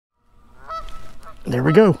There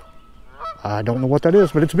we go. I don't know what that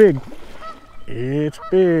is, but it's big. It's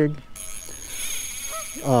big.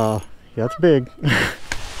 Yeah, it's big.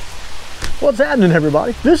 What's happening,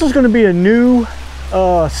 everybody? This is going to be a new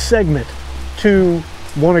segment to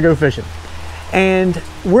Wanna Go Fishing, and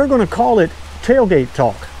we're going to call it Tailgate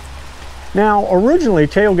Talk. Now, originally,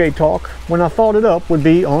 Tailgate Talk, when I thought it up, would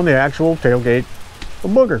be on the actual tailgate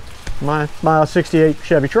of Booger, my 68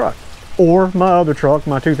 Chevy truck, or my other truck,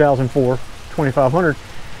 my 2004 2500.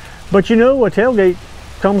 But you know, a tailgate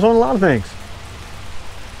comes on a lot of things.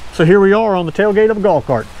 So here we are on the tailgate of a golf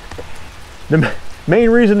cart. The main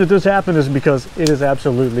reason that this happened is because it is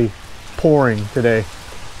absolutely pouring today.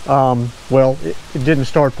 Well, it didn't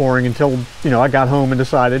start pouring until, you know, I got home and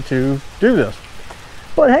decided to do this.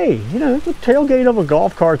 But hey, you know, the tailgate of a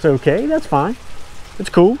golf cart's okay. That's fine. It's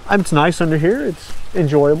cool. It's nice under here. It's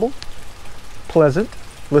enjoyable, pleasant,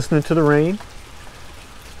 listening to the rain.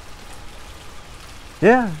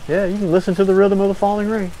 Yeah, you can listen to the rhythm of the falling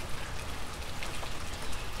rain.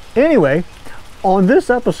 Anyway, on this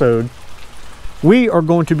episode, we are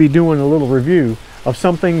going to be doing a little review of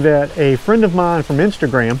something that a friend of mine from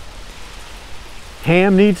Instagram,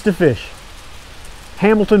 Ham Needs to Fish,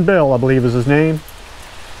 Hamilton Bell, I believe is his name.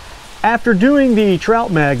 After doing the trout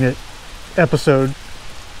magnet episode,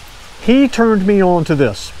 he turned me on to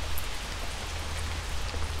this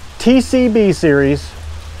TCB series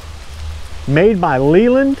made by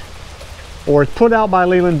Leland, or it's put out by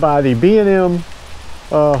Leland by the B&M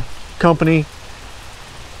company.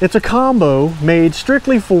 It's a combo made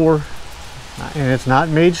strictly for, and it's not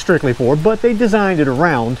made strictly for, but they designed it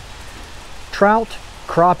around trout,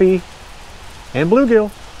 crappie, and bluegill.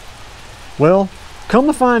 Well, come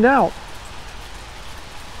to find out,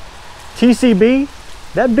 TCB,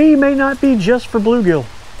 that B may not be just for bluegill.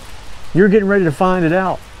 You're getting ready to find it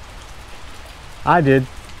out. I did.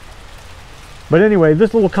 But anyway,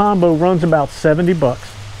 this little combo runs about 70 bucks.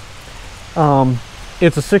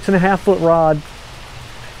 It's a 6.5 foot rod,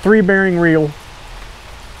 3 bearing reel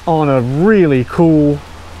on a really cool,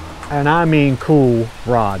 and I mean cool,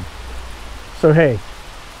 rod. So hey,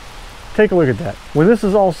 take a look at that. When this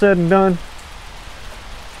is all said and done,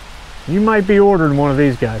 you might be ordering one of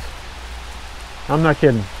these guys. I'm not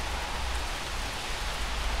kidding.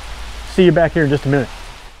 See you back here in just a minute.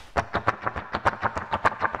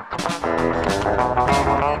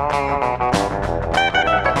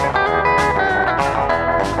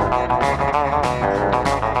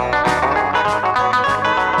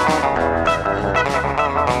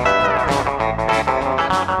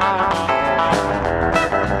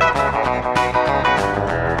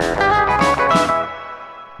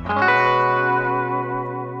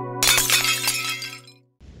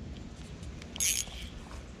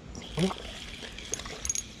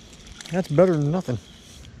 That's better than nothing.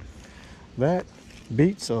 That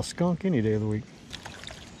beats a skunk any day of the week.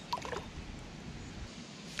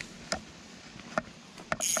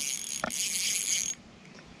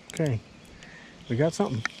 Okay, we got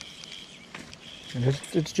something, and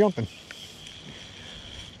it's jumping.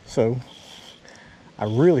 So I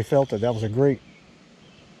really felt that was a great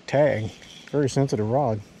tag, very sensitive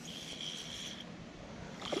rod.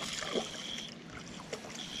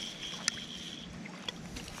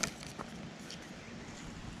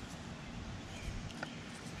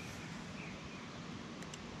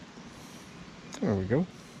 There we go.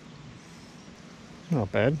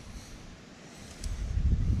 Not bad.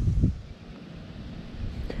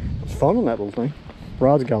 It's fun on that little thing.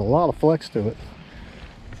 Rod's got a lot of flex to it.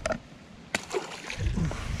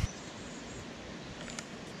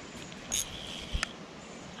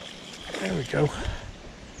 There we go.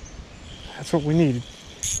 That's what we needed.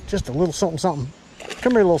 Just a little something something.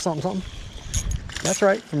 Come here, a little something something. That's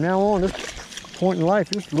right. From now on, this point in life,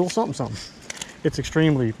 just a little something something. It's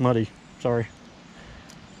extremely muddy. Sorry.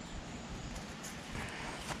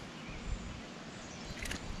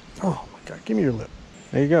 Oh my God, give me your lip.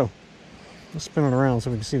 There you go. Let's spin it around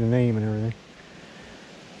so we can see the name and everything.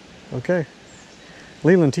 Okay.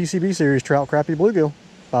 Leland TCB Series Trout, Crappie, Bluegill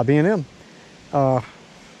by B&M.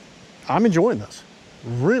 I'm enjoying this.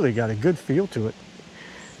 Really got a good feel to it.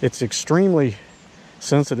 It's extremely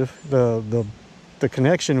sensitive. The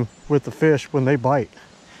connection with the fish when they bite.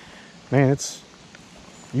 Man,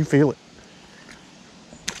 you feel it.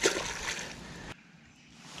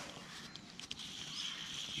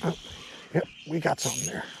 Yep, we got something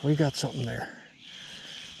there. We got something there.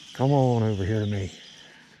 Come on over here to me.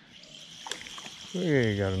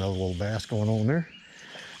 We got another little bass going on there.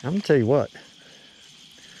 I'm gonna tell you what.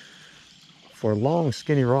 For a long,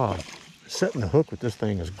 skinny rod, setting the hook with this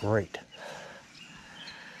thing is great.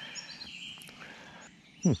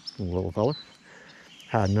 Little fella.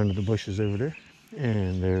 hiding under the bushes over there.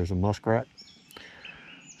 And there's a muskrat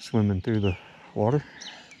swimming through the water.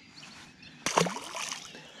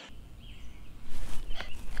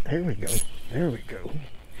 There we go. There we go.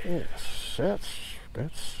 Yes,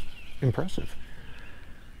 that's impressive.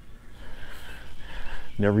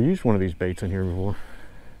 Never used one of these baits in here before.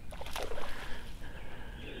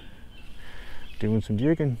 Doing some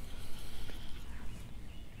jigging,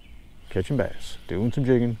 catching bass. Doing some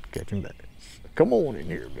jigging, catching bass. Come on in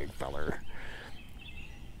here, big feller.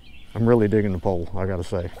 I'm really digging the pole, I gotta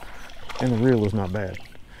say. And the reel is not bad.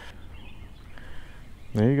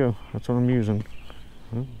 There you go, that's what I'm using.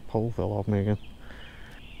 Oh, pole fell off me again.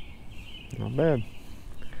 Not bad.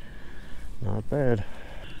 Not bad.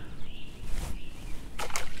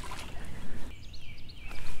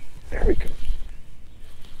 There we go.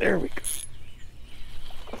 There we go.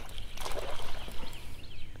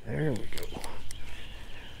 There we go.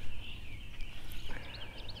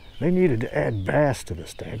 They needed to add bass to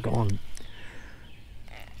this daggone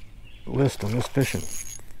list on this fishing.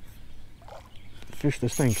 Fish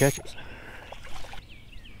this thing catches.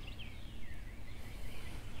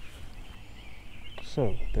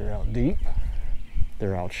 So they're out deep,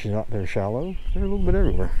 they're they're shallow, they're a little bit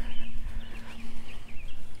everywhere.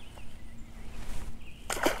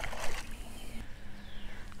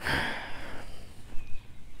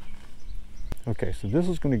 Okay, so this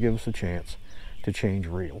is going to give us a chance to change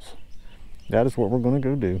reels. That is what we're going to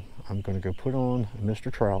go do. I'm going to go put on a Mr.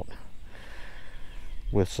 Trout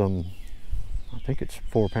with some, I think it's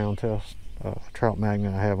 4-pound test trout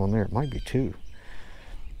magnet I have on there. It might be 2.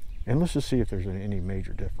 And let's just see if there's any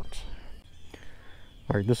major difference.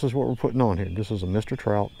 All right, this is what we're putting on here. This is a Mr.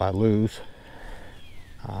 Trout by Lew's.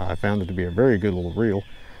 I found it to be a very good little reel.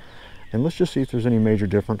 And let's just see if there's any major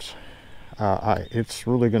difference. It's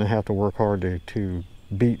really going to have to work hard to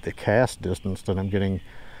beat the cast distance that I'm getting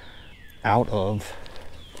out of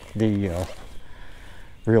the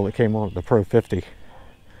reel that came on the Pro 50.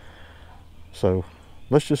 So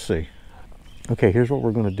let's just see. Okay, here's what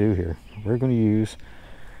we're going to do here. We're going to use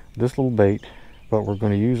this little bait, but we're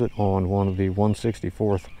going to use it on one of the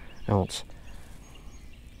 1/64 ounce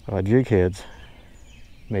jig heads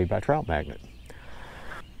made by Trout Magnet.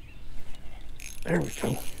 There we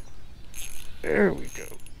go. There we go.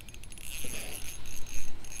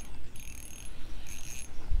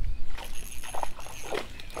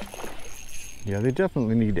 Yeah, they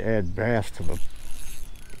definitely need to add bass to the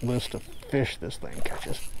list of fish this thing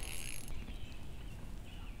catches.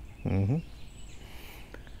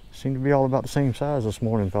 Seem to be all about the same size this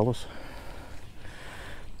morning, fellas.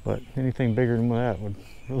 But anything bigger than that would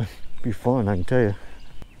really be fun, I can tell you.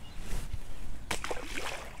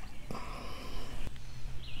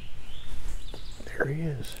 There he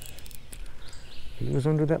is. He was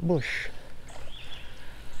under that bush.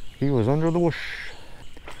 He was under the bush.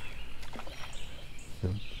 The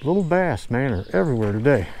little bass, man, are everywhere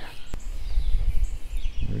today.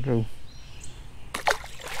 There we go.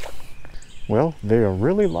 Well, they are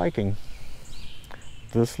really liking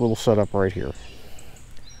this little setup right here.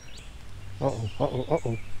 Uh-oh, uh-oh,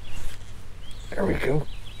 uh-oh. There we go.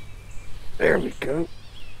 There we go.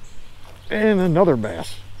 And another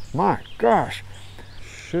bass. My gosh.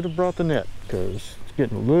 Should have brought the net, because it's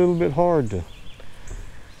getting a little bit hard to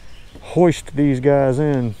hoist these guys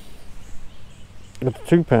in with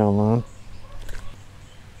the 2-pound line.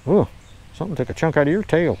 Oh, something took a chunk out of your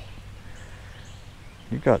tail.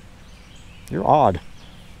 You're odd.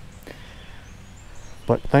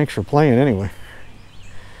 But thanks for playing anyway.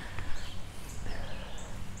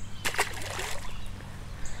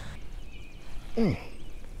 You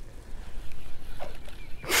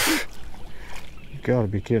gotta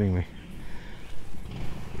be kidding me.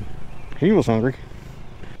 He was hungry.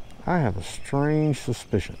 I have a strange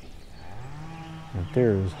suspicion that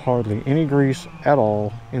there is hardly any grease at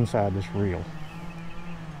all inside this reel.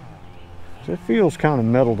 It feels kind of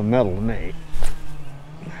metal to me.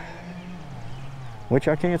 Which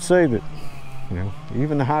I can't say that, you know,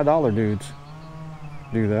 even the high dollar dudes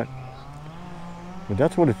do that. But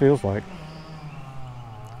that's what it feels like.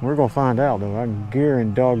 We're gonna find out though. I can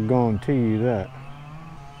guarantee you that.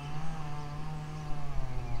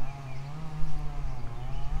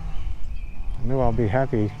 I know I'll be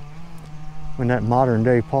happy when that modern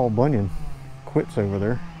day Paul Bunyan quits over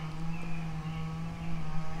there.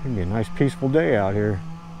 It'll be a nice peaceful day out here.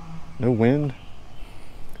 No wind,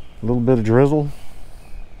 a little bit of drizzle.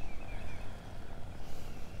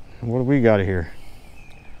 And what do we got here?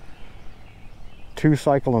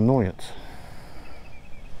 2-cycle annoyance.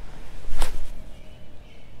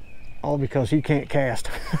 All because he can't cast.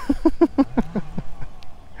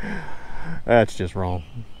 That's just wrong.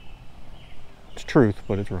 It's truth,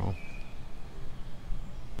 but it's wrong.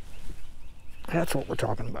 That's what we're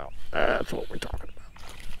talking about. That's what we're talking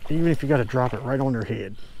about. Even if you got to drop it right on their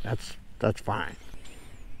head, that's fine.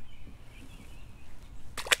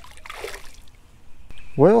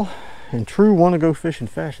 Well, in true want to go fishing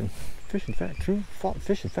fashion, true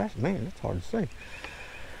fishing fashion, man, that's hard to say.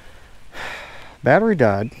 Battery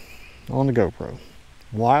died on the GoPro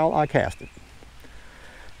while I cast it.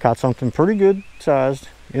 Caught something pretty good sized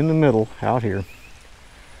in the middle out here.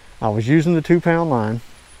 I was using the 2-pound line,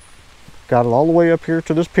 got it all the way up here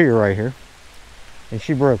to this pier right here, and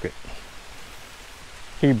she broke it.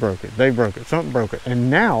 He broke it, they broke it, something broke it, and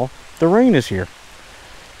now the rain is here.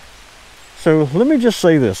 So let me just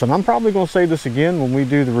say this, and I'm probably going to say this again when we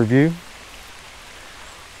do the review.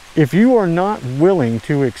 If you are not willing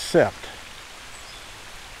to accept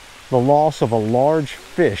the loss of a large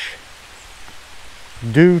fish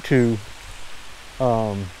due to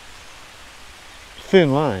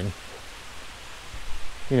thin line,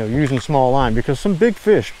 you know, using small line, because some big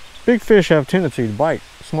fish have tendency to bite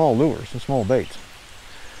small lures and small baits.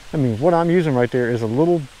 I mean, what I'm using right there is a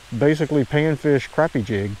little, basically panfish crappie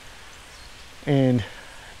jig, and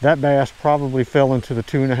that bass probably fell into the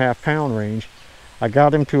 2.5 pound range. I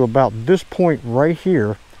got him to about this point right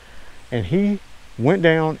here, and he went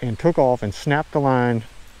down and took off and snapped the line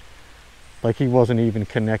like he wasn't even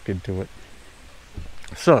connected to it.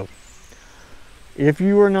 So if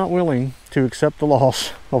you are not willing to accept the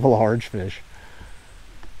loss of a large fish,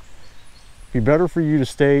 it'd be better for you to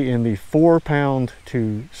stay in the 4 pound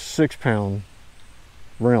to 6 pound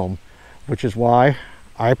realm, which is why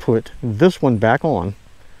I put this one back on,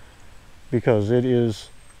 because it is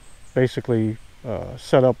basically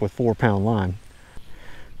set up with 4 pound line.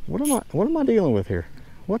 What am I dealing with here?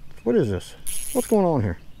 What is this? What's going on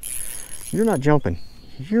here? You're not jumping.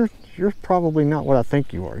 You're probably not what I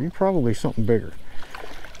think you are. You're probably something bigger.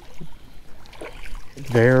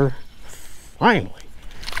 There, finally.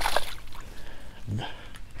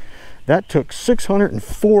 That took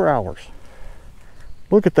 604 hours.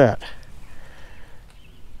 Look at that.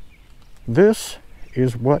 This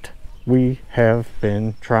is what we have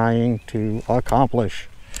been trying to accomplish.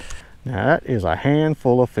 Now that is a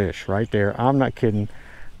handful of fish right there. I'm not kidding.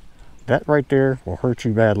 That right there will hurt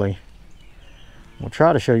you badly. I'll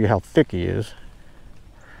try to show you how thick he is.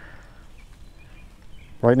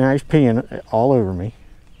 Right now he's peeing all over me.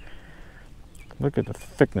 Look at the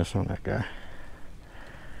thickness on that guy.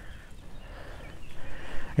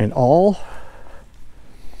 And all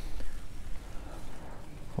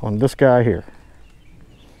on this guy here.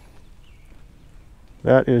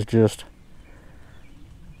 That is just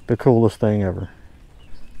the coolest thing ever.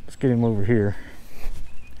 Let's get him over here.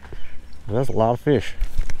 That's a lot of fish.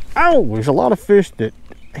 Oh, there's a lot of fish that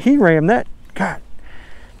he rammed that. God,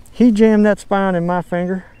 he jammed that spine in my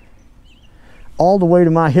finger all the way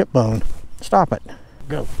to my hip bone. Stop it.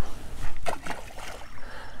 Go.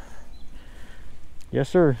 Yes,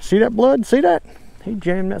 sir. See that blood? See that? He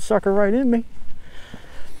jammed that sucker right in me.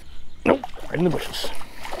 Nope, right in the bushes.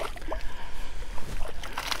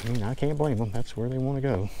 I mean, I can't blame them. That's where they want to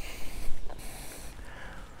go.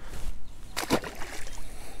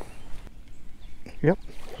 Yep,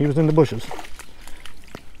 he was in the bushes.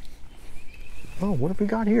 Oh, what have we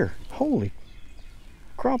got here? Holy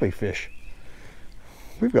crappie fish.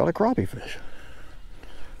 We've got a crappie fish.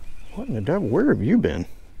 What in the devil? Where have you been?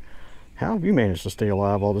 How have you managed to stay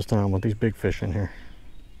alive all this time with these big fish in here?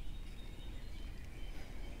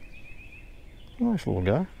 Nice little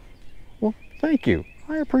guy. Well, thank you.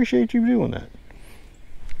 I appreciate you doing that.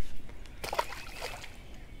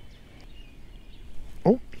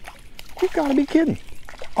 Oh, you've got to be kidding.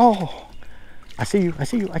 Oh, I see you. I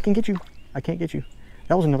see you. I can get you. I can't get you.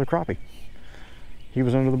 That was another crappie. He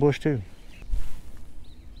was under the bush too.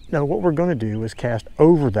 Now what we're going to do is cast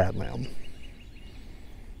over that limb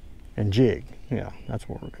and jig. Yeah, that's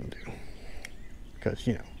what we're going to do. Because,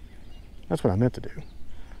 you know, that's what I meant to do.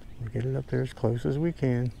 We'll get it up there as close as we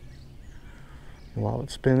can. And while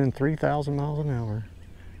it's spinning 3,000 miles an hour,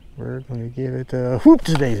 we're going to give it a whoop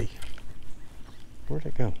to daisy. Where'd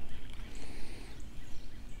it go?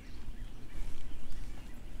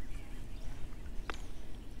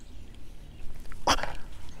 Ah,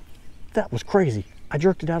 that was crazy. I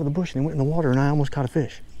jerked it out of the bush and it went in the water and I almost caught a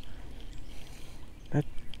fish.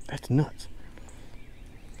 That's nuts.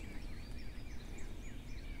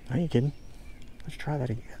 I ain't kidding. Let's try that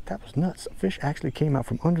again. That was nuts. A fish actually came out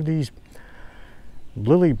from under these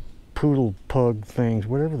lily poodle pug things,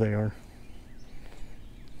 whatever they are.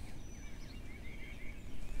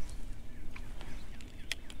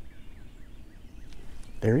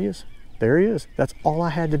 There he is. There he is. That's all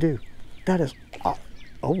I had to do. That is,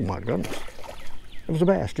 oh my goodness. It was a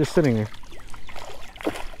bass just sitting there.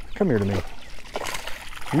 Come here to me.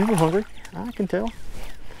 You were hungry, I can tell.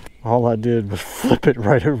 All I did was flip it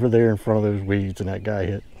right over there in front of those weeds and that guy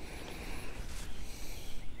hit.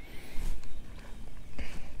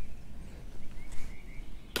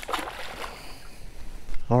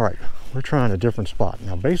 All right, we're trying a different spot.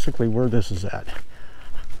 Now basically where this is at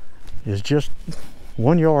is just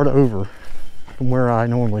 1 yard over from where I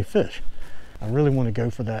normally fish. I really want to go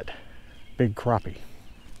for that big crappie.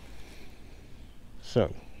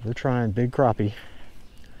 So we're trying big crappie,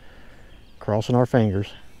 crossing our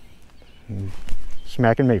fingers, and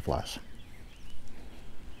smacking mayflies.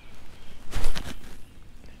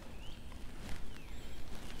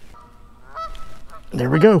 There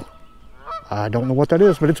we go. I don't know what that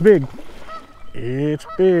is, but it's big. It's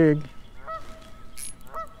big.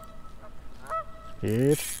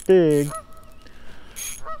 It's big.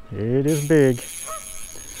 It is big.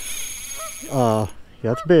 Yeah,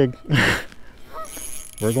 it's big.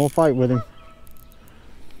 We're gonna fight with him.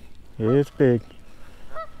 It's big.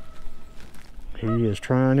 He is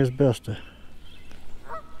trying his best to.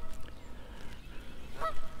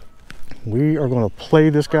 We are gonna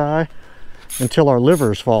play this guy until our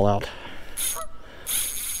livers fall out.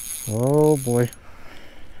 Oh boy.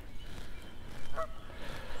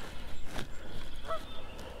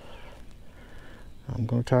 I'm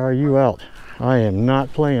going to tire you out. I am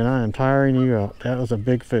not playing. I am tiring you out. That was a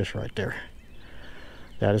big fish right there.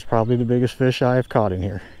 That is probably the biggest fish I have caught in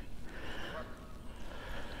here.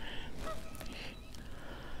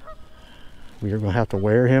 We are going to have to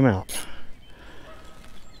wear him out.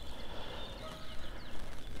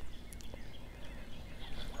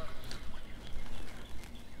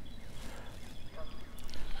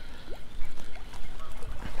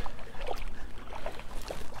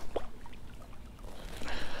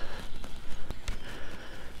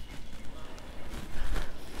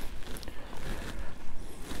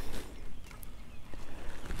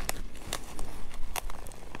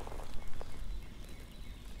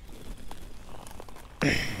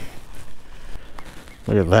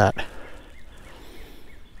 Look at that.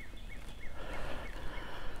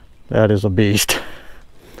 That is a beast.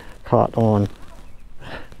 Caught on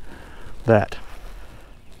that.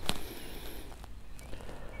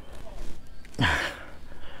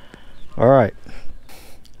 All right.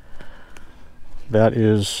 That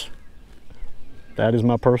is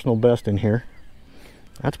my personal best in here.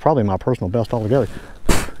 That's probably my personal best altogether.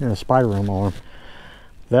 And a spider worm on him.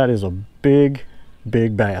 That is a big,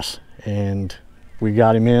 big bass. And we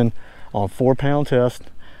got him in on 4-pound test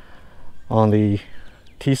on the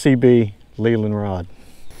TCB Leland rod.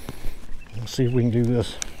 Let's see if we can do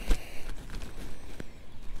this.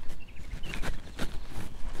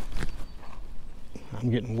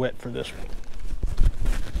 I'm getting wet for this one.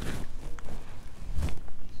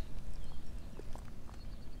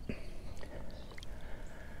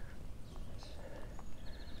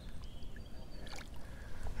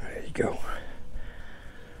 There you go.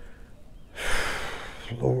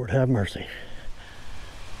 Lord have mercy.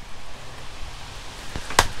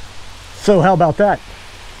 So how about that?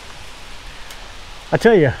 I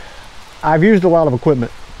tell you, I've used a lot of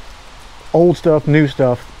equipment, old stuff, new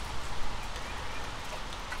stuff.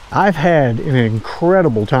 I've had an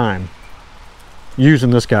incredible time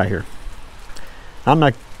using this guy here. I'm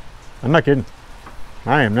not kidding.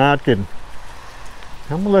 I am not kidding.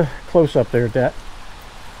 I'm gonna close up there at that.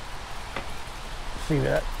 See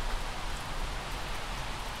that?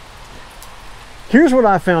 Here's what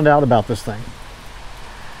I found out about this thing.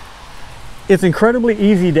 It's incredibly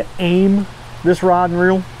easy to aim this rod and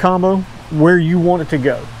reel combo where you want it to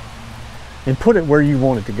go and put it where you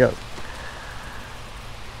want it to go.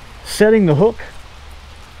 Setting the hook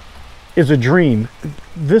is a dream.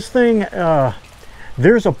 This thing,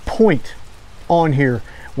 there's a point on here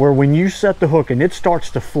where when you set the hook and it starts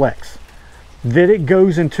to flex, that it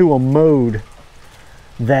goes into a mode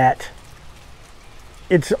that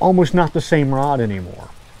it's almost not the same rod anymore.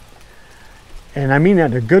 And I mean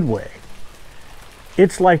that in a good way.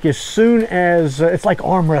 It's like as soon as, it's like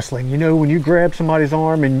arm wrestling, you know, when you grab somebody's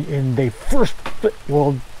arm and they first,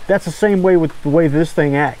 well, that's the same way with the way this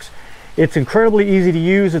thing acts. It's incredibly easy to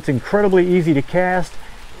use, it's incredibly easy to cast,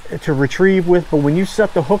 to retrieve with, but when you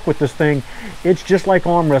set the hook with this thing, it's just like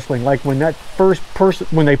arm wrestling. Like when that first person,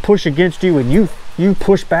 when they push against you and you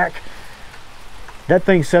push back, that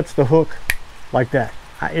thing sets the hook like that.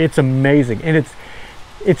 It's amazing. And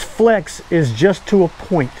its flex is just to a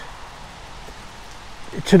point,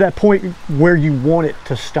 to that point where you want it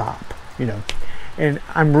to stop, you know. And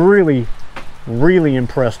I'm really really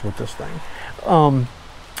impressed with this thing.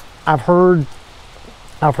 I've heard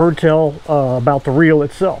tell about the reel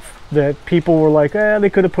itself, that people were like, they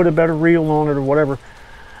could have put a better reel on it or whatever.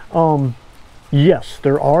 Yes,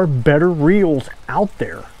 there are better reels out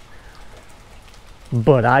there,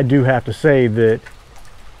 but I do have to say that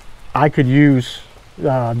I could use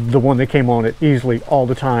the one that came on it easily all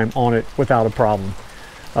the time on it without a problem.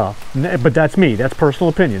 But that's me, that's personal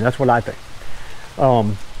opinion, that's what I think.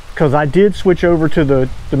 Because I did switch over to the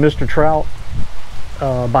Mr. Trout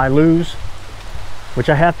by Luz, which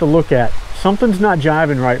I have to look at. Something's not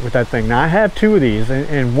jiving right with that thing. Now I have two of these,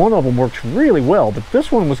 and one of them works really well, but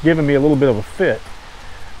this one was giving me a little bit of a fit.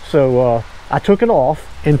 So I took it off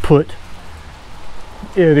and put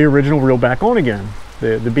the original reel back on again,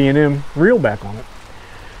 the B&M reel back on it.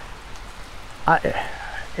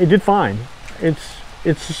 It did fine. It's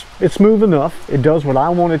smooth enough. It does what I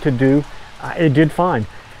want it to do. It did fine.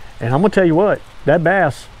 And I'm gonna tell you what, that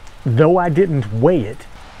bass, though I didn't weigh it,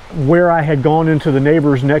 where I had gone into the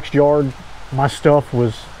neighbor's next yard, my stuff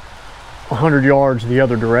was 100 yards the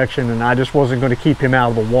other direction, and I just wasn't going to keep him out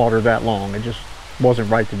of the water that long. It just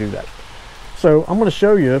wasn't right to do that. So I'm going to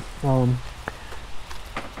show you,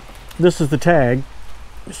 this is the tag.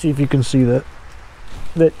 Let's see if you can see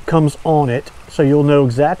that comes on it, so you'll know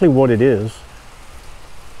exactly what it is.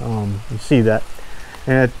 You see that.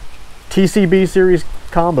 And a TCB series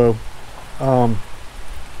combo.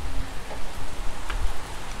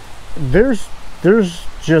 There's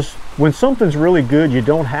just, when something's really good, you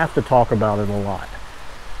don't have to talk about it a lot.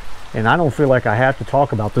 And I don't feel like I have to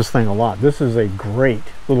talk about this thing a lot. This is a great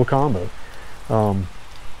little combo.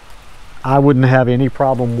 I wouldn't have any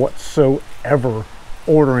problem whatsoever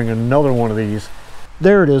ordering another one of these.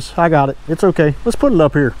 There it is, I got it. It's okay. Let's put it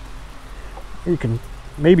up here.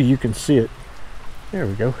 Maybe you can see it. There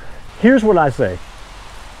we go. Here's what I say.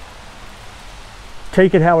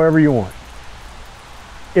 Take it however you want.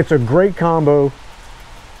 It's a great combo.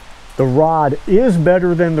 The rod is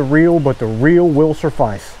better than the reel, but the reel will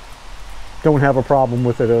suffice. Don't have a problem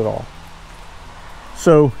with it at all.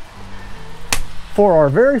 So, for our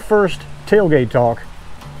very first tailgate talk,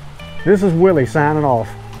 this is Willie signing off.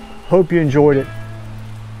 Hope you enjoyed it.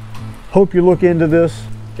 Hope you look into this.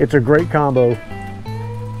 It's a great combo.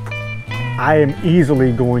 I am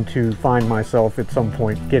easily going to find myself at some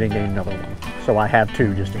point getting another one. So I have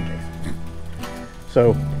two just in case.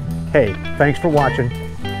 So, hey, thanks for watching.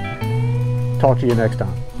 Talk to you next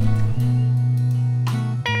time.